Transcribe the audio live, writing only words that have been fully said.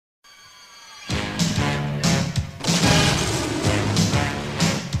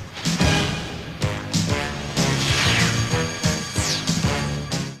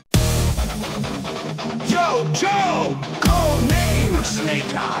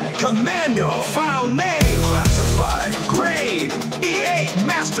Classified. Commando. File name. Classified. Grade. E8.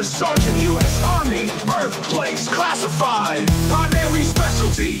 Master Sergeant U.S. Army. Birthplace. Classified. Primary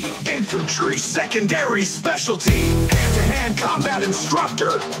specialty. Infantry. Secondary specialty. Hand-to-hand combat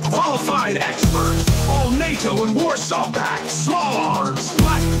instructor. Qualified expert. All NATO and Warsaw Pact. Small arms.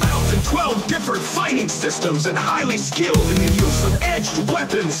 Black belt in 12 different fighting systems and highly skilled in the use of edged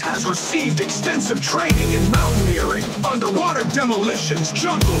weapons. Has received extensive training in mountaineering, underwater demolitions,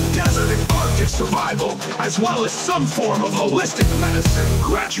 jungle, desert, and Arctic survival, as well as some form of holistic medicine.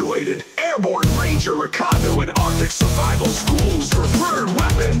 Graduated Airborne Ranger Recondo and Arctic survival schools. Preferred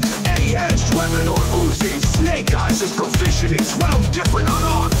weapon, any edged weapon or Uzi. Snake Eyes is proficient in 12 different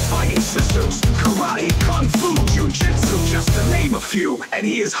unarmed fighting systems. Karate, Kung Fu, Jiu-Jitsu, just to name a few. And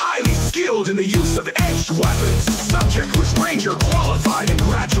he is highly skilled in the use of edged weapons. Subject was Ranger qualified and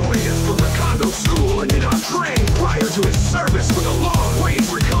graduated from Recondo School and did not train prior to his service with a long-range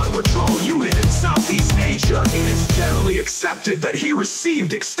recon patrol unit in Southeast Asia. It is generally accepted that he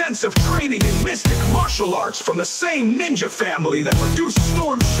received extensive training in mystic martial arts from the same ninja family that produced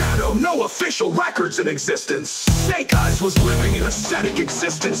Storm Shadow. No official records in existence. Snake Eyes was living an ascetic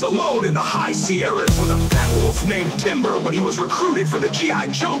existence alone in the high Sierras with a pet wolf named Timber when he was recruited for the G.I.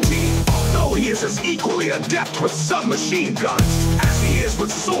 Joe team. Although he is as equally adept with submachine guns as he is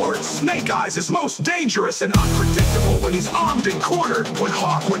with swords, Snake Eyes is most dangerous and unpredictable when he's armed and cornered. When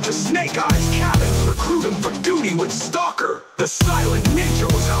Hawk went to Snake Eyes' cabin to recruit him for duty with Stalker, the silent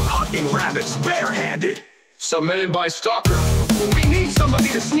ninja was out hunting rabbits barehanded. Submitted by Stalker. We need somebody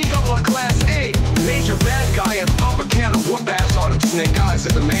to sneak up on Class A. Major bad guy and pop a can of whoop ass on him. Snake Eyes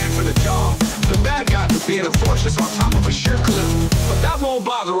is the man for the job. The bad guy for being a fortress on top of a sheer cliff. But that won't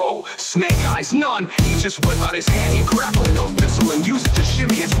bother old Snake Eyes none. He just whip out his handy grappling hook missile and use it to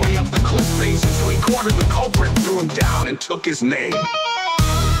shimmy his way up the cliff face until he cornered the culprit, threw him down, and took his name.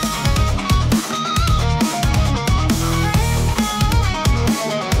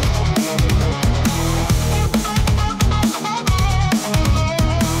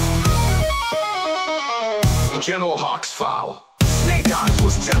 General Hawk's foul. Snake Eyes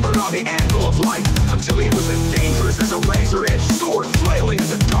was tempered on the anvil of life until he was as dangerous as a razor-edged sword flailing in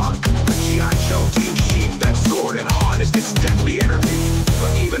the dark. The G.I. Joe team sheathed that sword and harnessed its deadly energy.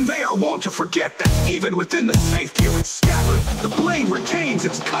 But even they are wont to forget that even within the safety of its scabbard, the blade retains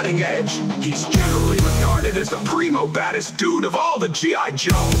its cutting edge. He's generally regarded as the primo baddest dude of all the G.I.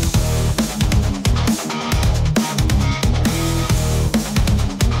 Joes.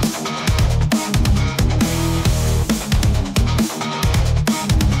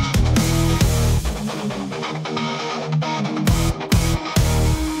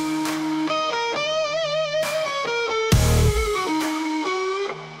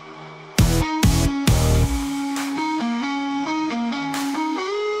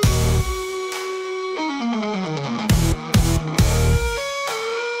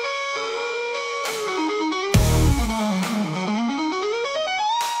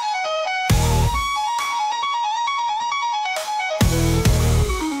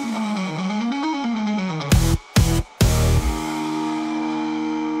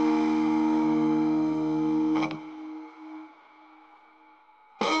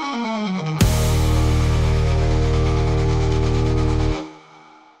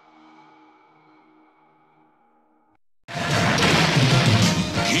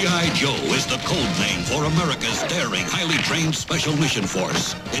 G.I. Joe is the code name for America's daring, highly trained Special Mission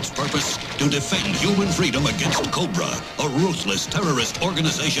Force. Its purpose? To defend human freedom against Cobra, a ruthless terrorist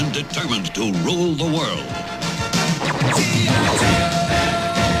organization determined to rule the world.